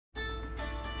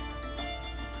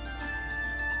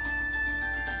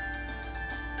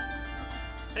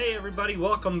Hey everybody,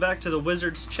 welcome back to the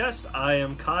Wizard's Chest. I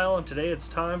am Kyle and today it's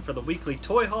time for the weekly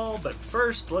toy haul, but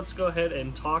first let's go ahead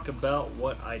and talk about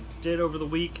what I did over the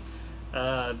week.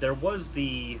 There was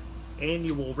the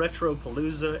annual Retro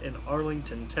Palooza in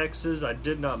Arlington, Texas. I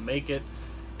did not make it.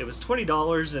 It was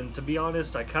 $20 and to be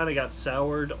honest I kind of got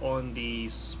soured on the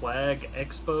Swag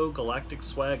Expo, Galactic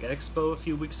Swag Expo a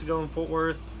few weeks ago in Fort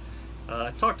Worth.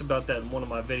 I talked about that in one of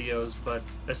my videos, but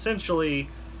essentially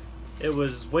it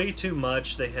was way too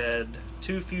much. They had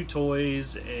too few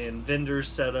toys and vendors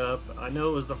set up. I know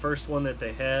it was the first one that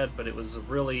they had, but it was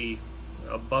really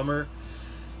a bummer.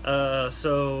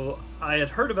 So I had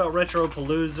heard about Retro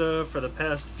Palooza for the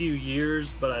past few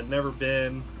years, but I'd never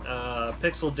been.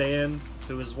 Pixel Dan,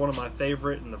 who was one of my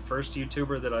favorite and the first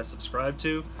YouTuber that I subscribed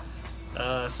to.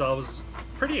 So I was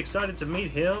pretty excited to meet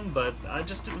him, but I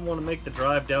just didn't want to make the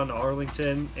drive down to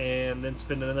Arlington and then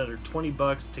spend another 20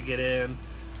 bucks to get in.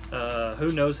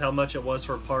 Who knows how much it was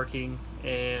for parking,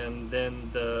 and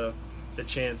then the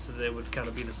chance that it would kind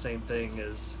of be the same thing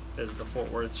as the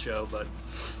Fort Worth show. But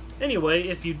anyway,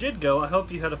 if you did go, I hope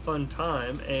you had a fun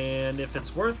time, and if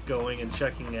it's worth going and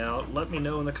checking out, let me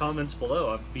know in the comments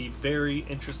below. I'd be very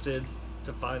interested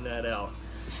to find that out.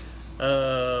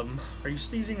 Are you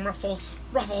sneezing, Ruffles?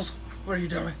 Ruffles, what are you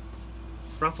doing?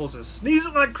 Ruffles is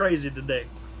sneezing like crazy today.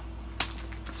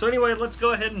 So anyway, let's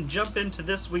go ahead and jump into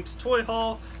this week's toy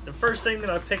haul. The first thing that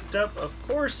I picked up, of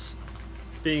course,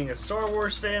 being a Star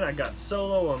Wars fan, I got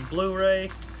Solo on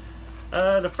Blu-ray.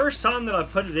 The first time that I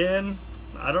put it in,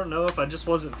 I don't know if I just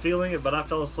wasn't feeling it, but I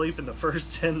fell asleep in the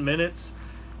first 10 minutes.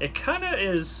 It kind of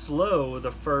is slow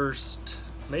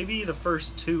maybe the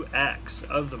first 2 acts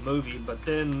of the movie, but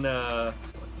then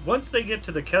once they get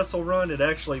to the Kessel Run, it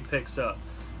actually picks up.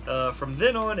 From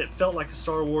then on, it felt like a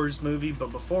Star Wars movie,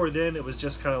 but before then, it was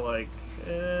just kind of like,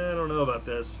 I don't know about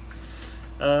this.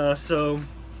 So,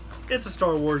 it's a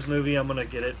Star Wars movie. I'm gonna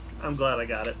get it. I'm glad I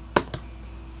got it.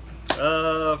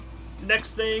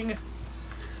 Next thing,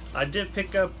 I did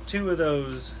pick up 2 of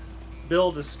those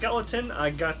Build a Skeleton.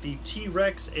 I got the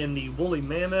T-Rex and the Woolly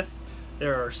Mammoth.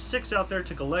 There are 6 out there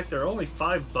to collect. They're only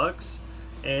 $5.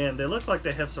 And they look like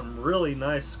they have some really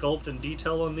nice sculpt and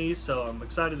detail on these, so I'm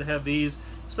excited to have these,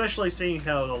 especially seeing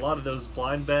how a lot of those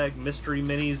blind bag mystery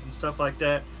minis and stuff like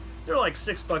that, they're like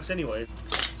 $6 anyway.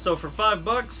 So for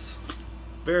 $5,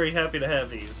 very happy to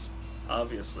have these,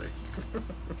 obviously.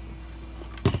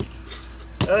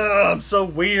 I'm so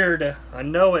weird, I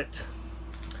know it.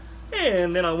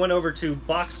 And then I went over to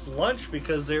Boxed Lunch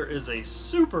because there is a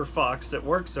super fox that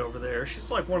works over there. She's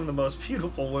like one of the most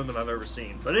beautiful women I've ever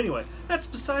seen. But anyway, that's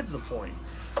besides the point.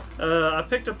 I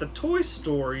picked up the Toy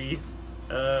Story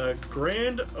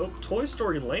Toy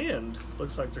Story Land.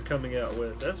 Looks like they're coming out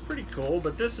with. That's pretty cool.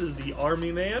 But this is the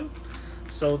Army Man.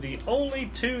 So the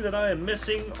only 2 that I am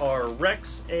missing are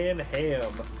Rex and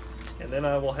Ham. And then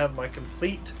I will have my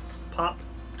complete Pop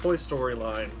Toy Story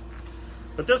line.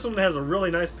 But this one has a really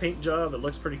nice paint job. It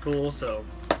looks pretty cool, so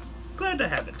glad to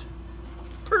have it.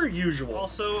 Per usual.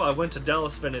 Also, I went to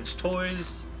Dallas Vintage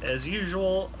Toys as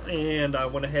usual, and I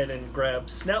went ahead and grabbed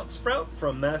Snout Sprout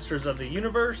from Masters of the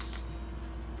Universe.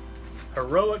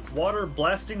 Heroic Water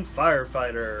Blasting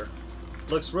Firefighter.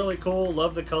 Looks really cool.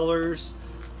 Love the colors.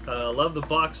 Love the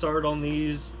box art on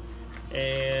these.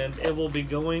 And it will be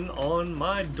going on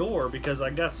my door because I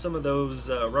got some of those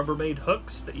Rubbermaid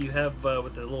hooks that you have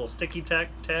with the little sticky tack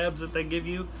tabs that they give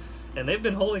you, and they've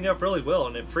been holding up really well,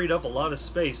 and it freed up a lot of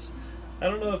space. I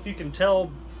don't know if you can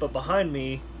tell, but behind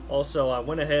me also I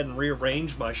went ahead and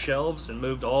rearranged my shelves and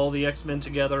moved all the X-Men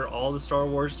together, all the Star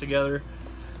Wars together.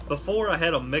 Before I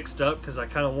had them mixed up because I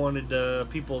kind of wanted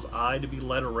people's eye to be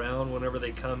led around whenever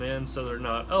they come in, so they're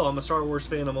not, oh, I'm a Star Wars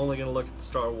fan, I'm only going to look at the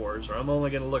Star Wars, or I'm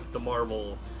only going to look at the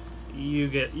Marvel. You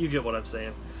get what I'm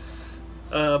saying.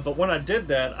 But when I did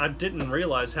that, I didn't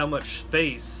realize how much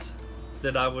space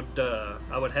that I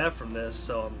would have from this,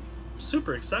 so I'm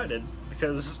super excited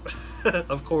because,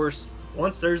 of course,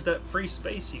 once there's that free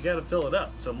space, you got to fill it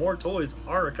up. So more toys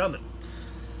are coming.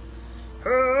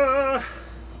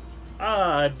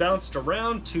 I bounced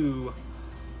around to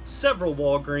several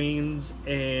Walgreens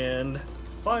and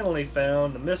finally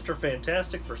found Mr.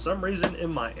 Fantastic for some reason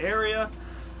in my area.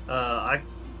 I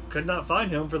could not find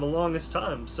him for the longest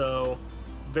time, so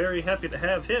very happy to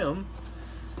have him.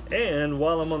 And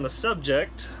while I'm on the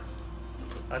subject,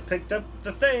 I picked up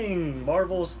the Thing,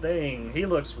 Marvel's Thing. He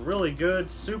looks really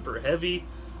good, super heavy,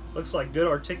 looks like good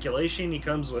articulation. He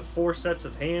comes with 4 sets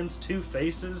of hands, 2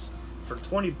 faces for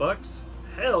 20 bucks.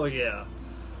 Hell yeah.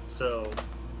 So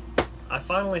I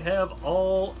finally have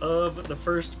all of the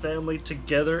first family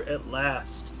together at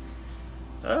last.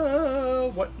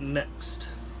 What next?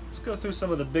 Let's go through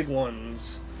some of the big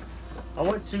ones. I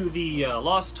went to the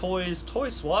Lost Toys Toy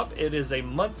Swap. It is a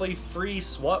monthly free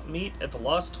swap meet at the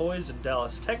Lost Toys in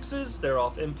Dallas, Texas. They're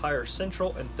off Empire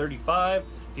Central and 35.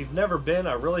 If you've never been,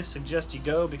 I really suggest you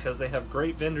go because they have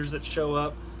great vendors that show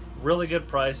up, really good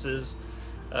prices.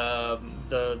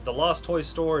 The Lost Toys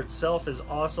store itself is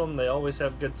awesome. They always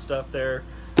have good stuff there.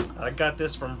 I got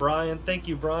this from Brian. Thank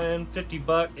you, Brian. 50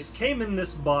 bucks. It came in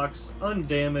this box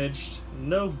undamaged,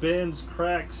 no bends,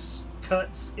 cracks,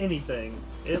 cuts, anything.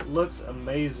 It looks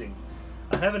amazing.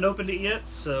 I haven't opened it yet,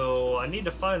 so I need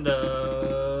to find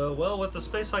a... Well, with the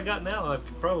space I got now, I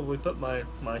could probably put my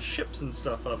ships and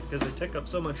stuff up because they take up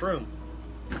so much room.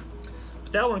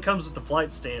 But that one comes with the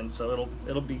flight stand, so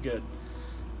it'll be good.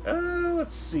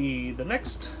 Let's see. The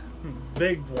next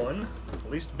big one, at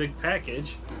least big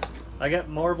package, I got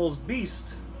Marvel's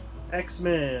Beast,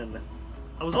 X-Men.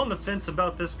 I was on the fence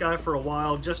about this guy for a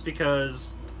while just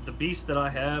because the Beast that I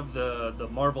have, the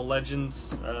Marvel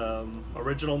Legends,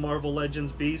 original Marvel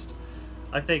Legends Beast,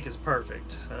 I think is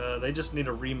perfect. They just need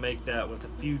to remake that with a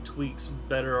few tweaks,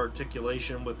 better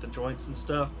articulation with the joints and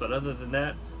stuff, but other than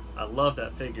that, I love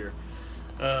that figure.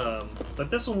 But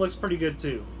this one looks pretty good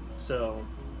too, so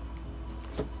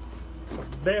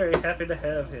very happy to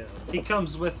have him. He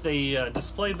comes with a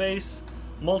display base,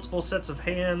 multiple sets of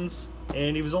hands,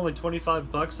 and he was only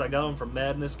 25 bucks. I got him from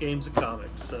Madness Games and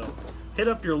Comics, so hit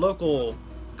up your local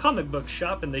comic book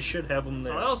shop and they should have them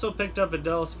there. So I also picked up at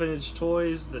Dallas Vintage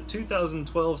Toys the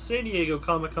 2012 San Diego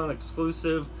Comic-Con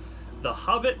exclusive, The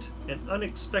Hobbit, An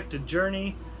Unexpected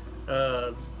Journey.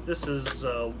 This is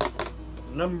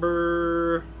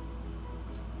number...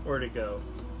 where'd it go?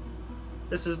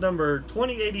 This is number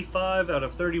 2085 out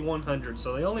of 3100,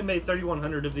 so they only made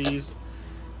 3100 of these,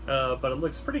 but it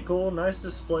looks pretty cool, nice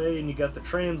display, and you got the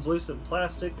translucent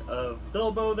plastic of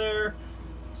Bilbo there,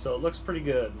 so it looks pretty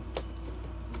good.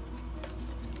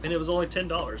 And it was only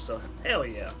 $10, so hell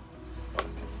yeah.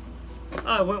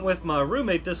 I went with my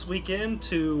roommate this weekend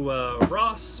to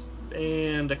Ross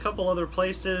and a couple other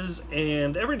places,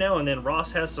 and every now and then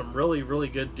Ross has some really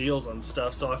good deals on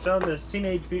stuff, so I found this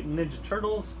Teenage Mutant Ninja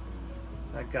Turtles.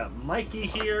 I got Mikey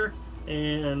here,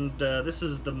 and this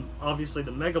is obviously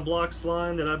the Mega Bloks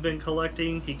line that I've been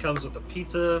collecting. He comes with a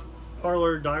pizza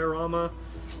parlor diorama,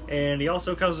 and he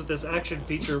also comes with this action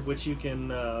feature which you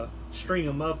can string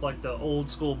him up like the old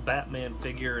school Batman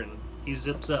figure, and he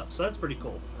zips up, so that's pretty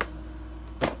cool.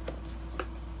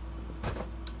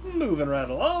 Moving right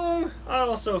along, I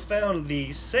also found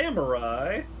the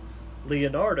Samurai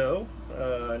Leonardo,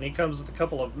 and he comes with a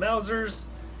couple of Mausers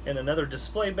and another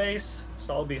display base,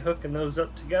 so I'll be hooking those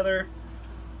up together,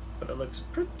 but it looks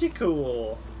pretty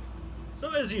cool.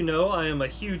 So as you know, I am a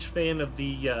huge fan of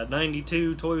the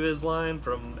 92 Toy Biz line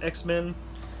from X-Men,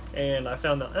 and I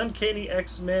found the Uncanny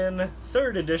X-Men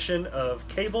 3rd edition of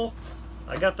Cable.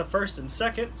 I got the 1st and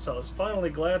 2nd, so I was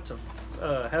finally glad to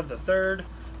have the 3rd.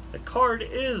 The card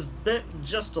is bent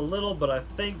just a little, but I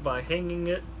think by hanging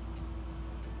it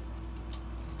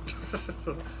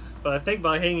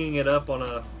up on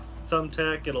a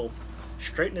thumbtack, it'll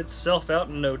straighten itself out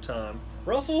in no time.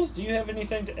 Ruffles, do you have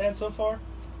anything to add so far?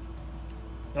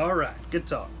 Alright, good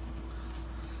talk.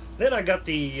 Then I got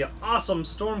the awesome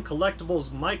Storm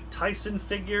Collectibles Mike Tyson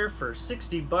figure for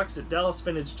 60 bucks at Dallas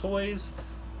Vintage Toys.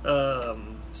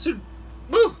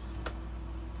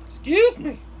 Excuse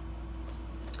me.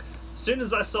 As soon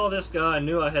as I saw this guy, I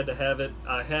knew I had to have it.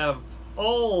 I have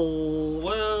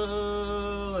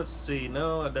let's see,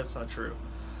 no, that's not true.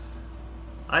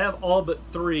 I have all but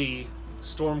 3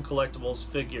 Storm Collectibles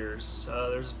figures.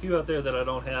 There's a few out there that I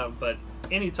don't have, but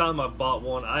anytime I've bought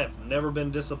one, I have never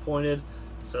been disappointed.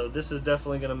 So this is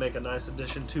definitely going to make a nice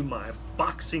addition to my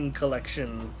boxing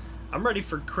collection. I'm ready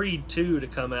for Creed 2 to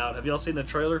come out. Have y'all seen the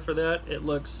trailer for that? It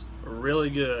looks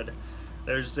really good.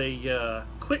 There's a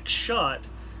quick shot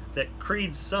that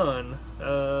Creed's son,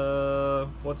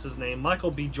 what's his name?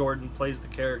 Michael B. Jordan plays the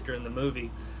character in the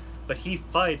movie, but he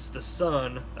fights the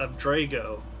son of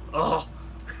Drago. Oh,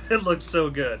 it looks so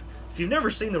good. If you've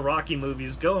never seen the Rocky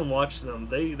movies, go and watch them.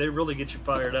 They really get you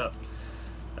fired up.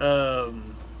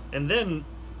 And then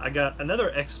I got another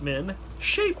X-Men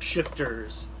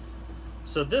Shapeshifters.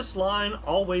 So this line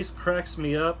always cracks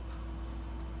me up.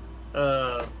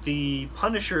 The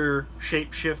Punisher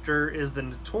shapeshifter is the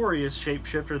notorious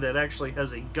shapeshifter that actually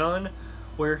has a gun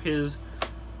where his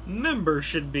member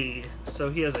should be.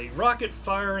 So he has a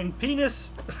rocket-firing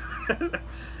penis,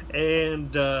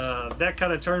 and that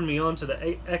kind of turned me on to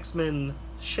the X-Men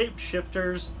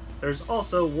shapeshifters. There's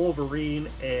also Wolverine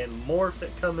and Morph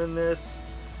that come in this.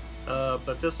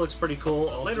 But this looks pretty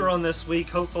cool. Later on this week,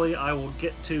 hopefully I will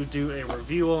get to do a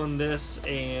review on this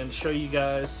and show you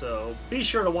guys, so be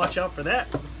sure to watch out for that.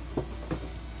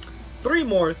 3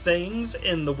 more things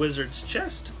in the Wizard's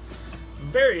chest.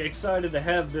 Very excited to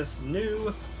have this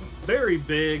new, very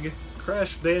big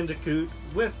Crash Bandicoot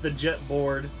with the jet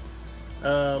board.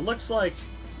 Looks like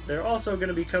they're also going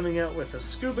to be coming out with a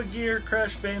scuba gear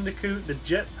Crash Bandicoot, the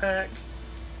jetpack,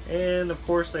 and of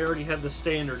course they already have the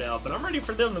standard out. But I'm ready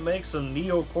for them to make some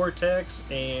Neo Cortex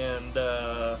and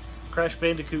Crash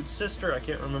Bandicoot's sister. I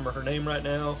can't remember her name right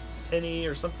now. Penny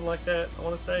or something like that, I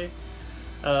want to say.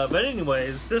 But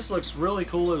anyways, this looks really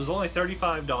cool. It was only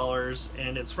 $35,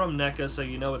 and it's from NECA, so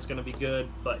you know it's going to be good.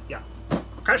 But yeah,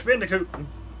 Crash Bandicoot.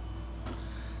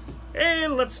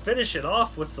 And let's finish it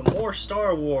off with some more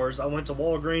Star Wars. I went to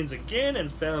Walgreens again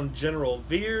and found General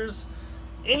Veers.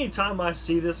 Anytime I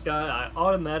see this guy, I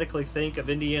automatically think of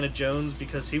Indiana Jones,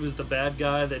 because he was the bad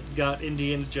guy that got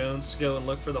Indiana Jones to go and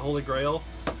look for the Holy Grail.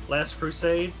 Last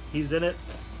Crusade, he's in it.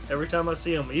 Every time I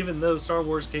see him, even though Star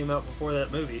Wars came out before that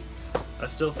movie, I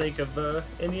still think of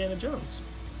Indiana Jones.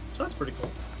 So that's pretty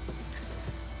cool.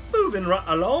 Moving right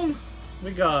along,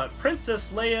 we got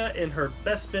Princess Leia in her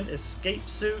Bespin escape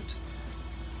suit.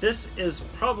 This is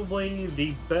probably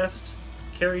the best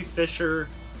Carrie Fisher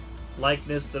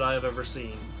likeness that I have ever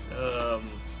seen,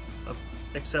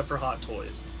 except for Hot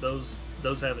Toys. Those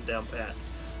have it down pat.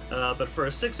 But for a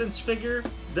 6-inch figure,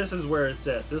 this is where it's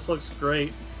at. This looks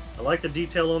great. I like the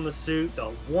detail on the suit.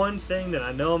 The one thing that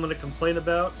I know I'm going to complain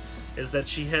about is that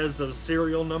she has those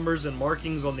serial numbers and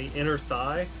markings on the inner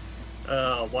thigh.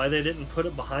 Why they didn't put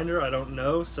it behind her, I don't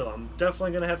know, so I'm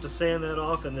definitely going to have to sand that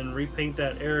off and then repaint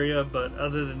that area. But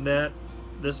other than that,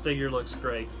 this figure looks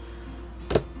great.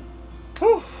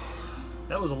 Whew,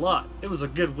 that was a lot. It was a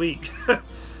good week.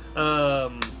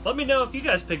 Let me know if you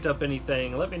guys picked up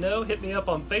anything. Let me know. Hit me up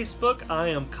on Facebook. I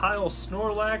am Kyle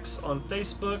Snorlax on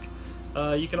Facebook.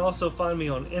 You can also find me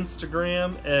on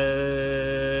Instagram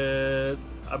at,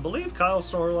 I believe, Kyle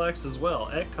Snorlax as well,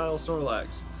 at Kyle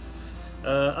Snorlax.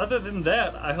 Other than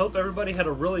that, I hope everybody had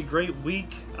a really great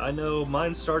week. I know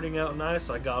mine's starting out nice.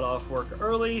 I got off work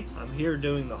early. I'm here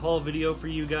doing the haul video for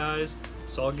you guys,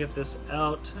 so I'll get this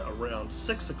out around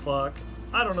 6 o'clock.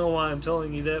 I don't know why I'm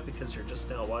telling you that, because you're just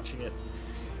now watching it.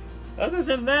 Other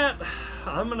than that,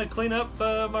 I'm going to clean up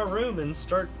my room and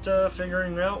start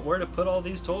figuring out where to put all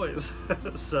these toys.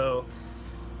 So,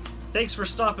 thanks for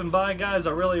stopping by, guys.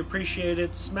 I really appreciate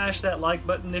it. Smash that like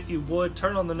button if you would.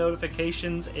 Turn on the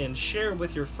notifications and share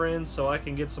with your friends so I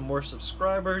can get some more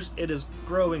subscribers. It is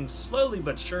growing slowly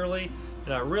but surely,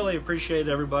 and I really appreciate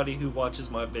everybody who watches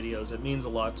my videos. It means a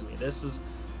lot to me. This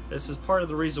is part of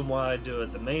the reason why I do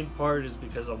it. The main part is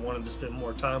because I wanted to spend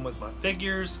more time with my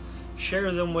figures,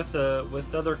 share them with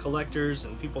other collectors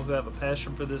and people who have a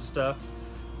passion for this stuff.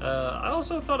 I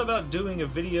also thought about doing a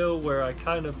video where I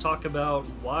kind of talk about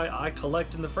why I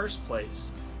collect in the first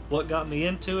place, what got me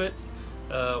into it,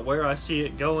 where I see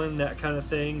it going, that kind of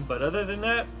thing. But other than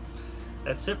that,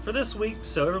 that's it for this week.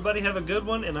 So everybody have a good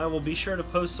one, and I will be sure to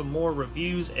post some more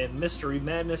reviews and mystery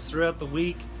madness throughout the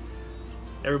week.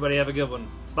 Everybody have a good one.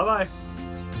 Bye-bye.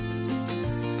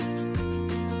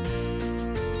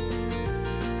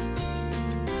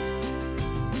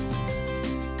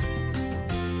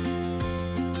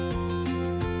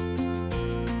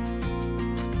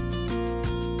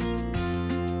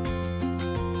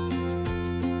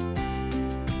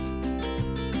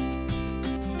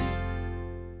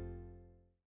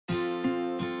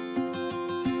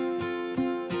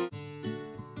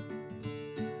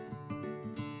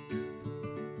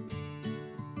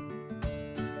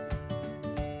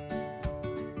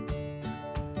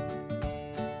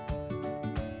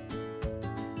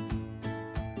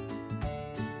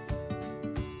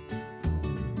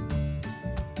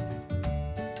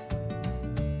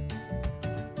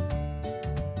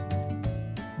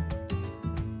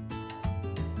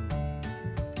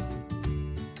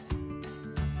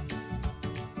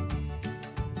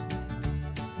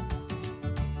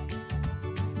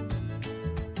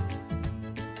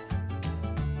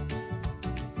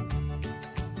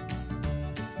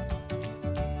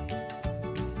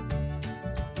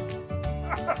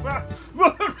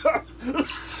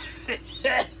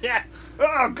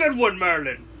 Oh, good one,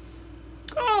 Merlin.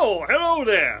 Oh, hello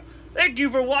there. Thank you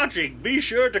for watching. Be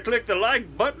sure to click the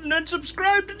like button and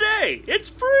subscribe today. It's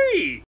free.